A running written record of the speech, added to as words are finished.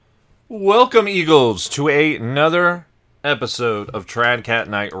Welcome, Eagles, to another episode of Trad Cat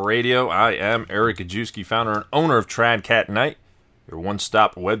Night Radio. I am Eric Ajewski, founder and owner of Trad Cat Night, your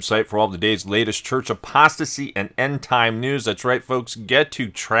one-stop website for all of the day's latest church apostasy and end-time news. That's right, folks. Get to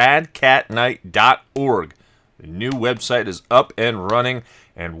tradcatnight.org. The new website is up and running,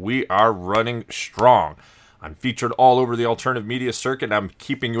 and we are running strong. I'm featured all over the alternative media circuit, and I'm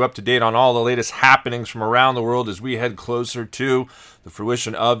keeping you up to date on all the latest happenings from around the world as we head closer to the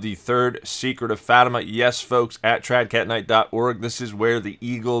fruition of the third secret of Fatima. Yes, folks, at tradcatnight.org. This is where the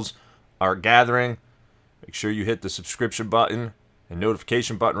Eagles are gathering. Make sure you hit the subscription button and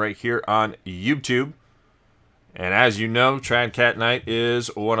notification button right here on YouTube. And as you know, Trad Cat Night is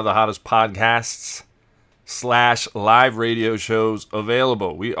one of the hottest podcasts / live radio shows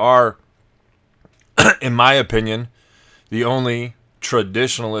available. We are, in my opinion, the only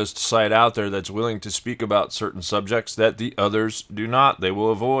traditionalist site out there that's willing to speak about certain subjects that the others do not. They will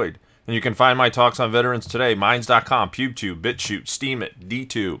avoid. And you can find my talks on veterans today, Minds.com, PubeTube, BitChute, Steemit,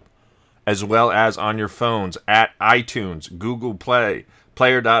 DTube, as well as on your phones at iTunes, Google Play,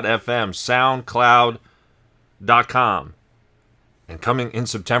 Player.fm, SoundCloud.com. And coming in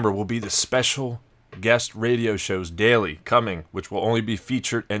September will be the special guest radio shows daily coming, which will only be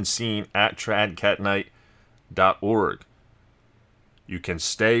featured and seen at tradcatnight.org. You can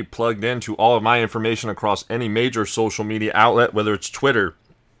stay plugged into all of my information across any major social media outlet, whether it's Twitter,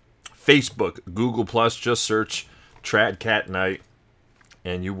 Facebook, Google+, just search TradCatNight,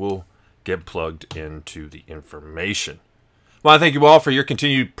 and you will get plugged into the information. Well, I thank you all for your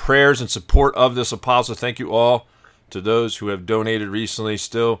continued prayers and support of this apostle. Thank you all to those who have donated recently.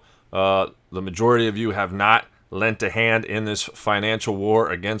 Still, the majority of you have not lent a hand in this financial war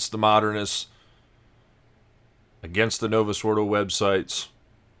against the modernists, against the Novus Ordo websites,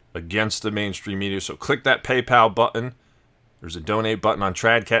 against the mainstream media. So click that PayPal button. There's a donate button on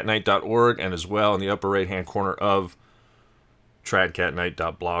tradcatnight.org and as well in the upper right-hand corner of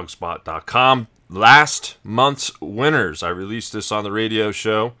tradcatnight.blogspot.com. Last month's winners. I released this on the radio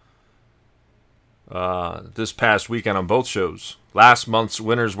show this past weekend on both shows. Last month's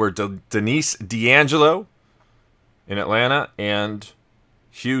winners were Denise D'Angelo in Atlanta and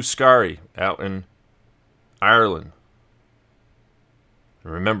Hugh Scarry out in Ireland.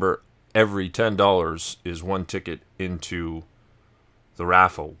 Remember, every $10 is one ticket into the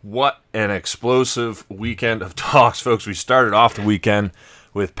raffle. What an explosive weekend of talks, folks. We started off the weekend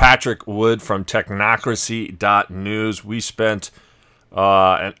with Patrick Wood from technocracy.news. We spent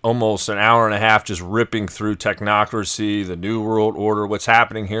almost an hour and a half just ripping through technocracy, the New World Order, what's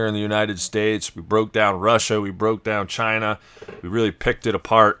happening here in the United States. We broke down Russia. We broke down China. We really picked it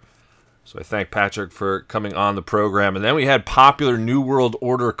apart. So I thank Patrick for coming on the program. And then we had popular New World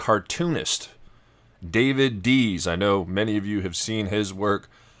Order cartoonist David Dees. I know many of you have seen his work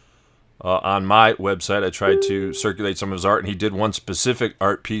on my website. I tried to circulate some of his art, and he did one specific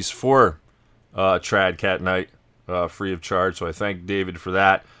art piece for Trad Cat Night free of charge. So I thank David for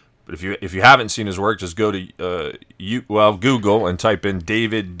that. But if you haven't seen his work, just go to Google and type in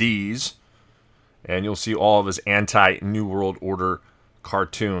David Dees, and you'll see all of his anti-New World Order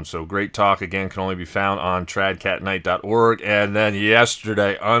cartoon. So great talk, again, can only be found on tradcatnight.org. And then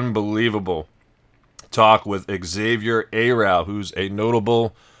yesterday, unbelievable talk with Xavier Arau, who's a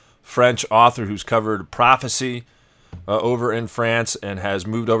notable French author who's covered prophecy over in France and has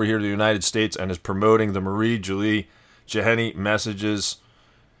moved over here to the United States and is promoting the Marie-Julie Jahenny messages.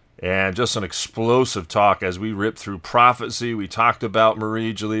 And just an explosive talk as we ripped through prophecy. We talked about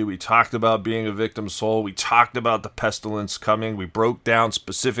Marie-Julie. We talked about being a victim soul. We talked about the pestilence coming. We broke down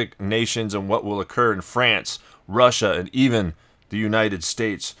specific nations and what will occur in France, Russia, and even the United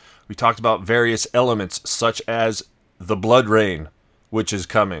States. We talked about various elements such as the blood rain, which is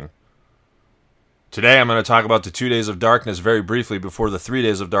coming. Today I'm going to talk about the 2 days of darkness very briefly before the 3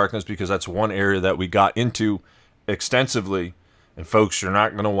 days of darkness, because that's one area that we got into extensively. And folks, you're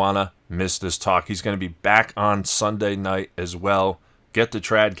not going to want to miss this talk. He's going to be back on Sunday night as well. Get to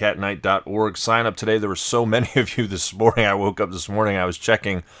tradcatnight.org. Sign up today. There were so many of you this morning. I woke up this morning, I was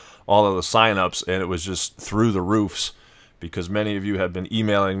checking all of the sign-ups, and it was just through the roofs because many of you have been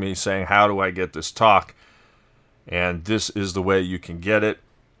emailing me saying, how do I get this talk? And this is the way you can get it.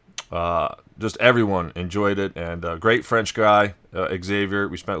 Just everyone enjoyed it, and a great French guy, Xavier.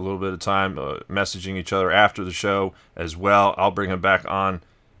 We spent a little bit of time messaging each other after the show as well. I'll bring him back on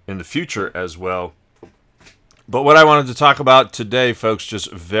in the future as well. But what I wanted to talk about today, folks,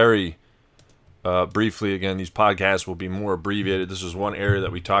 just very briefly, again, these podcasts will be more abbreviated. This is one area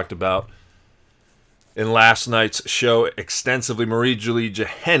that we talked about in last night's show extensively. Marie-Julie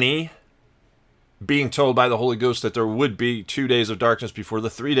Jahenny being told by the Holy Ghost that there would be 2 days of darkness before the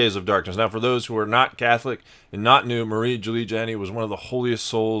 3 days of darkness. Now, for those who are not Catholic and not new, Marie Julie Jahenny was one of the holiest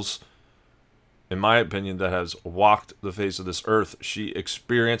souls, in my opinion, that has walked the face of this earth. She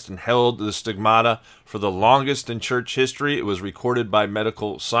experienced and held the stigmata for the longest in church history. It was recorded by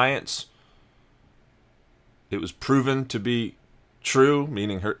medical science. It was proven to be true,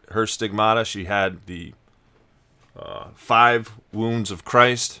 meaning her stigmata. She had the 5 wounds of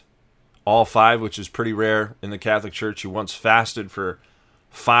Christ, all 5, which is pretty rare in the Catholic Church. She once fasted for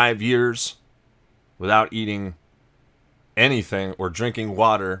 5 years without eating anything or drinking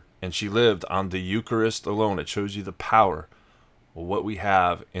water, and she lived on the Eucharist alone. It shows you the power of what we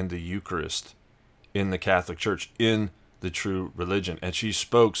have in the Eucharist in the Catholic Church, in the true religion. And she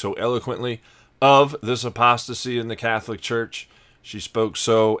spoke so eloquently of this apostasy in the Catholic Church. She spoke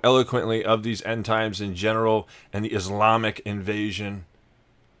so eloquently of these end times in general and the Islamic invasion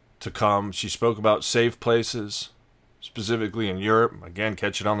to come. She spoke about safe places, specifically in Europe. Again,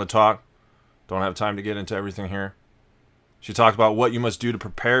 catch it on the talk. Don't have time to get into everything here. She talked about what you must do to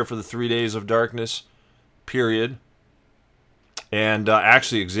prepare for the 3 days of darkness, period. And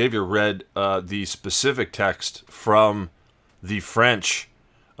actually, Xavier read the specific text from the French,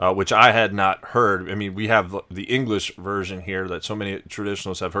 which I had not heard. I mean, we have the English version here that so many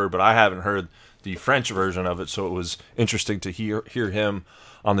traditionalists have heard, but I haven't heard the French version of it, so it was interesting to hear him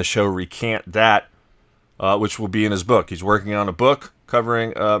on the show recant that, which will be in his book. He's working on a book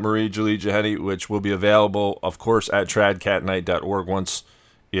covering Marie Julie Jahenny, which will be available, of course, at tradcatnight.org once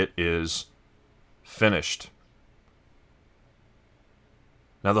it is finished.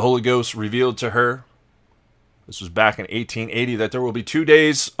 Now, the Holy Ghost revealed to her, this was back in 1880, that there will be 2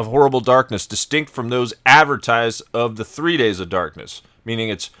 days of horrible darkness, distinct from those advertised of the 3 days of darkness, meaning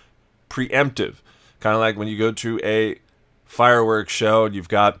it's preemptive. Kind of like when you go to a fireworks show and you've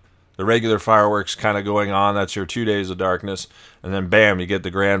got the regular fireworks kind of going on, that's your 2 days of darkness, and then bam, you get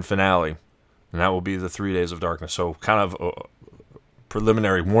the grand finale, and that will be the 3 days of darkness. So kind of a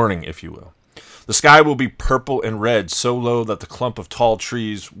preliminary warning, if you will. The sky will be purple and red, so low that the clump of tall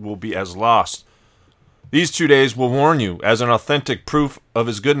trees will be as lost. These 2 days will warn you as an authentic proof of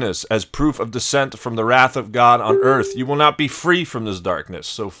his goodness, as proof of descent from the wrath of God on earth. You will not be free from this darkness.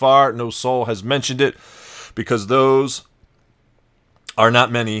 So far, no soul has mentioned it, because those are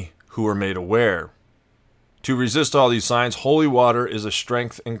not many who are made aware. To resist all these signs, holy water is a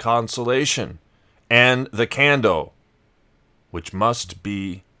strength and consolation, and the candle, which must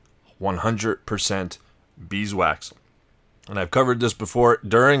be 100% beeswax. And I've covered this before.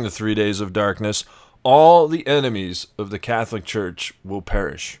 During the 3 days of darkness, all the enemies of the Catholic Church will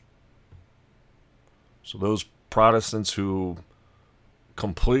perish. So those Protestants who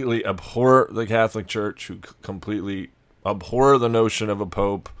completely abhor the Catholic Church, who completely abhor the notion of a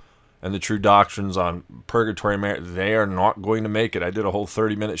pope and the true doctrines on purgatory merit, they are not going to make it. I did a whole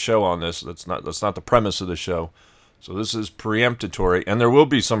 30-minute show on this. That's not the premise of the show. So this is preemptory, and there will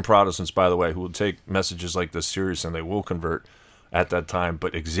be some Protestants, by the way, who will take messages like this serious, and they will convert at that time.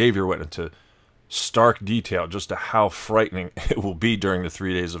 But Xavier went into stark detail just to how frightening it will be during the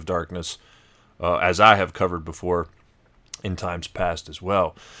 3 days of darkness, as I have covered before in times past as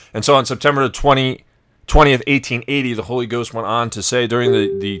well. And so on September the 20th, 1880, the Holy Ghost went on to say, during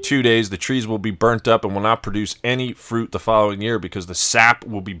the 2 days, the trees will be burnt up and will not produce any fruit the following year, because the sap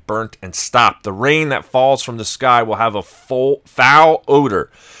will be burnt and stopped. The rain that falls from the sky will have a foul odor,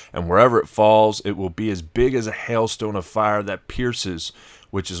 and wherever it falls, it will be as big as a hailstone of fire that pierces,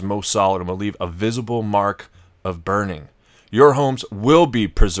 which is most solid, and will leave a visible mark of burning. Your homes will be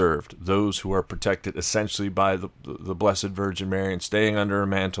preserved, those who are protected essentially by the Blessed Virgin Mary and staying under a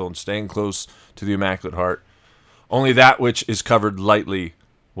mantle and staying close to the Immaculate Heart. Only that which is covered lightly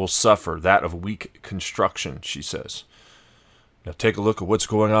will suffer, that of weak construction, she says. Now take a look at what's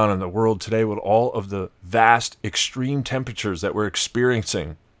going on in the world today with all of the vast extreme temperatures that we're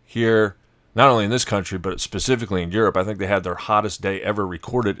experiencing here, not only in this country, but specifically in Europe. I think they had their hottest day ever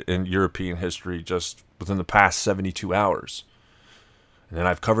recorded in European history just within the past 72 hours. And then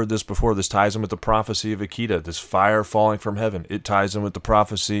I've covered this before. This ties in with the prophecy of Akita, this fire falling from heaven. It ties in with the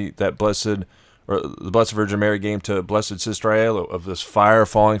prophecy that the Blessed Virgin Mary gave to Blessed Sister Aiello of this fire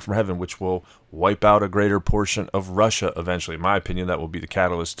falling from heaven, which will wipe out a greater portion of Russia eventually. In my opinion, that will be the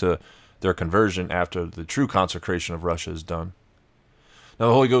catalyst to their conversion after the true consecration of Russia is done. Now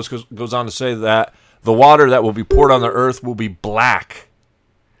the Holy Ghost goes on to say that the water that will be poured on the earth will be black,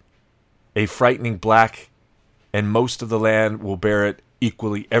 a frightening black, and most of the land will bear it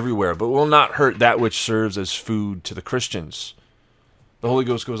equally everywhere, but will not hurt that which serves as food to the Christians. The Holy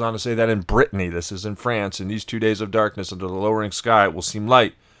Ghost goes on to say that in Brittany, this is in France, in these 2 days of darkness under the lowering sky, it will seem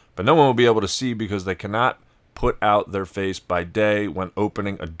light, But no one will be able to see because they cannot put out their face by day when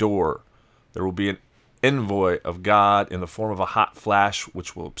opening a door. There will be an envoy of God in the form of a hot flash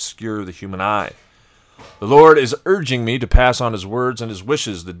which will obscure the human eye. The Lord is urging me to pass on his words and his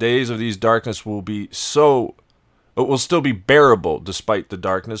wishes. The days of these darkness will still be bearable despite the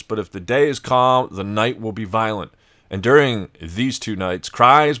darkness, but if the day is calm, the night will be violent. And during these 2 nights,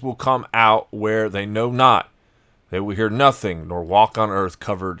 cries will come out where they know not. They will hear nothing, nor walk on earth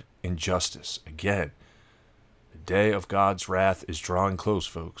covered in justice. Again, the day of God's wrath is drawing close,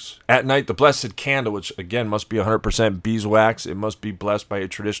 folks. At night, the blessed candle, which again must be 100% beeswax, it must be blessed by a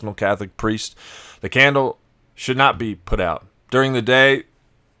traditional Catholic priest. The candle should not be put out. During the day,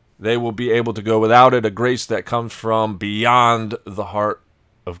 they will be able to go without it, a grace that comes from beyond the heart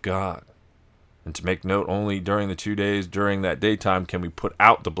of God. And to make note, only during the 2 days during that daytime can we put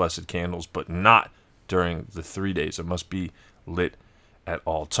out the blessed candles, but not during the 3 days. It must be lit at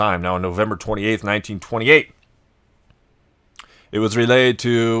all time. Now, on November 28th, 1928, it was relayed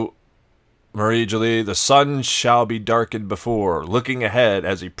to Marie Julie, the sun shall be darkened before, looking ahead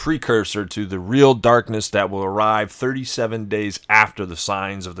as a precursor to the real darkness that will arrive 37 days after the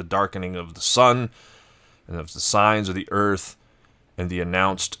signs of the darkening of the sun and of the signs of the earth and the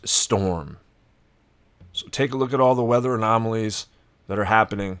announced storm. So take a look at all the weather anomalies that are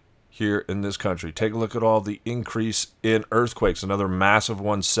happening here in this country. Take a look at all the increase in earthquakes. Another massive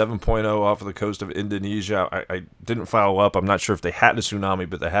one, 7.0 off of the coast of Indonesia. I didn't follow up. I'm not sure if they had a tsunami,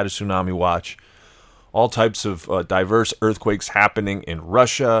 but they had a tsunami watch. All types of diverse earthquakes happening in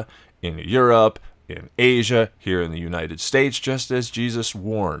Russia, in Europe, in Asia, here in the United States, just as Jesus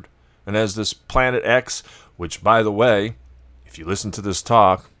warned. And as this Planet X, which, by the way, if you listen to this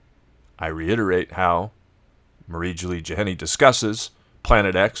talk, I reiterate how Marie Julie Jahenny discusses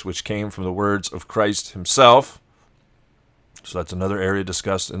Planet X, which came from the words of Christ himself. So that's another area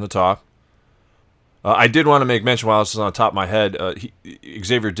discussed in the talk. I did want to make mention, while this is on the top of my head,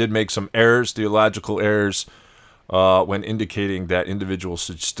 Xavier did make some errors, theological errors, when indicating that individuals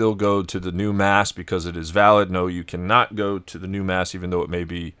should still go to the new Mass because it is valid. No, you cannot go to the new Mass, even though it may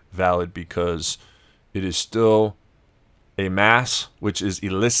be valid, because it is still a Mass which is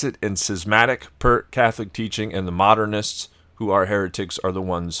illicit and schismatic per Catholic teaching, and the modernists who are heretics are the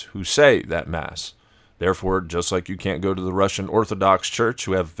ones who say that Mass. Therefore, just like you can't go to the Russian Orthodox Church,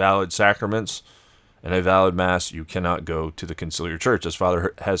 who have valid sacraments and a valid Mass, you cannot go to the Conciliar Church. As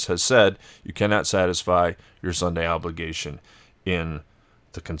Father has said, you cannot satisfy your Sunday obligation in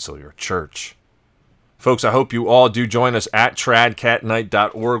the Conciliar Church. Folks, I hope you all do join us at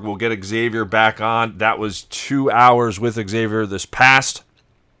tradcatnight.org. We'll get Xavier back on. That was 2 hours with Xavier just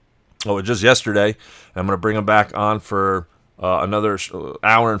yesterday. I'm going to bring him back on for another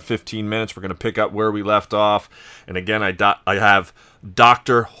hour and 15 minutes. We're going to pick up where we left off. And again, I have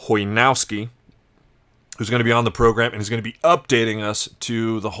Dr. Hoynowski, who's going to be on the program, and he's going to be updating us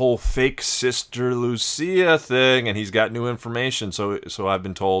to the whole fake Sister Lucia thing. And he's got new information, so I've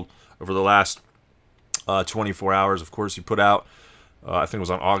been told, over the last 24 hours. Of course, he put out, I think it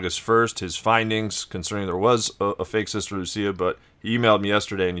was on August 1st, his findings concerning there was a fake Sister Lucia, but he emailed me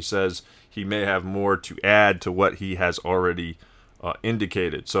yesterday, and he says he may have more to add to what he has already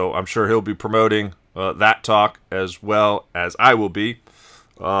indicated. So I'm sure he'll be promoting that talk as well as I will be.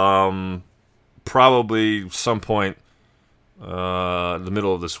 Probably some point the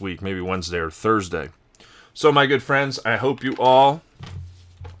middle of this week, maybe Wednesday or Thursday. So my good friends, I hope you all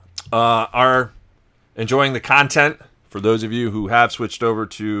are enjoying the content. For those of you who have switched over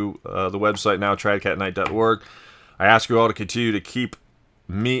to the website now, tradcatnight.org, I ask you all to continue to keep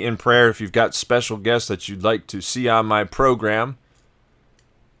me in prayer. If you've got special guests that you'd like to see on my program,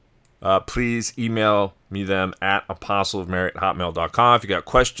 please email me them at apostleofmary@hotmail.com. If you got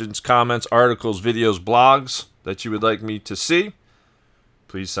questions, comments, articles, videos, blogs that you would like me to see,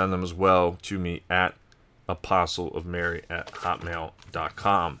 please send them as well to me at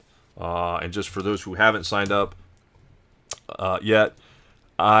apostleofmary@hotmail.com. And just for those who haven't signed up yet,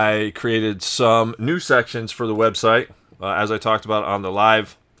 I created some new sections for the website. As I talked about on the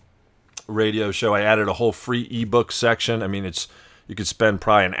live radio show, I added a whole free ebook section. I mean, you could spend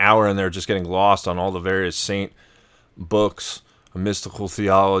probably an hour in there just getting lost on all the various saint books, mystical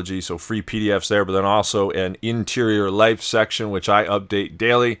theology, so free PDFs there, but then also an interior life section, which I update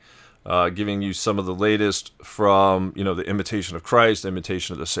daily, giving you some of the latest from, the Imitation of Christ,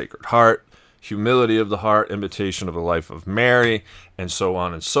 Imitation of the Sacred Heart, Humility of the Heart, Imitation of the Life of Mary, and so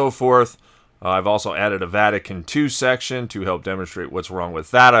on and so forth. I've also added a Vatican II section to help demonstrate what's wrong with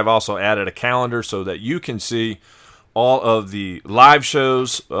that. I've also added a calendar so that you can see all of the live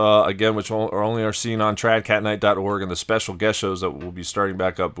shows, again, which only are seen on tradcatnight.org, and the special guest shows that we'll be starting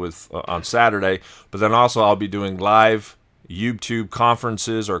back up with on Saturday. But then also I'll be doing live YouTube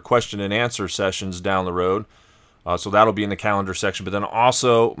conferences or question and answer sessions down the road. So that'll be in the calendar section. But then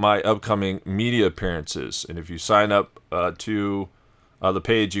also my upcoming media appearances. And if you sign up to the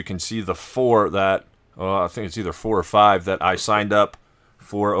page, you can see the 4 that, I think it's either 4 or 5 that I signed up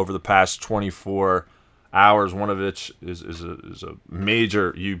for over the past 24 hours. One of which is a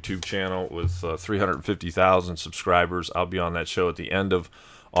major YouTube channel with 350,000 subscribers. I'll be on that show at the end of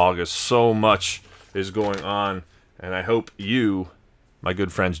August. So much is going on, and I hope you, my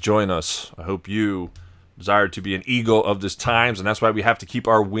good friends, join us. I hope you desire to be an eagle of this times, and that's why we have to keep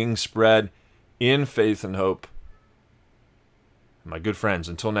our wings spread in faith and hope. My good friends,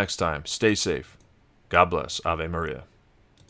 until next time, stay safe. God bless. Ave Maria.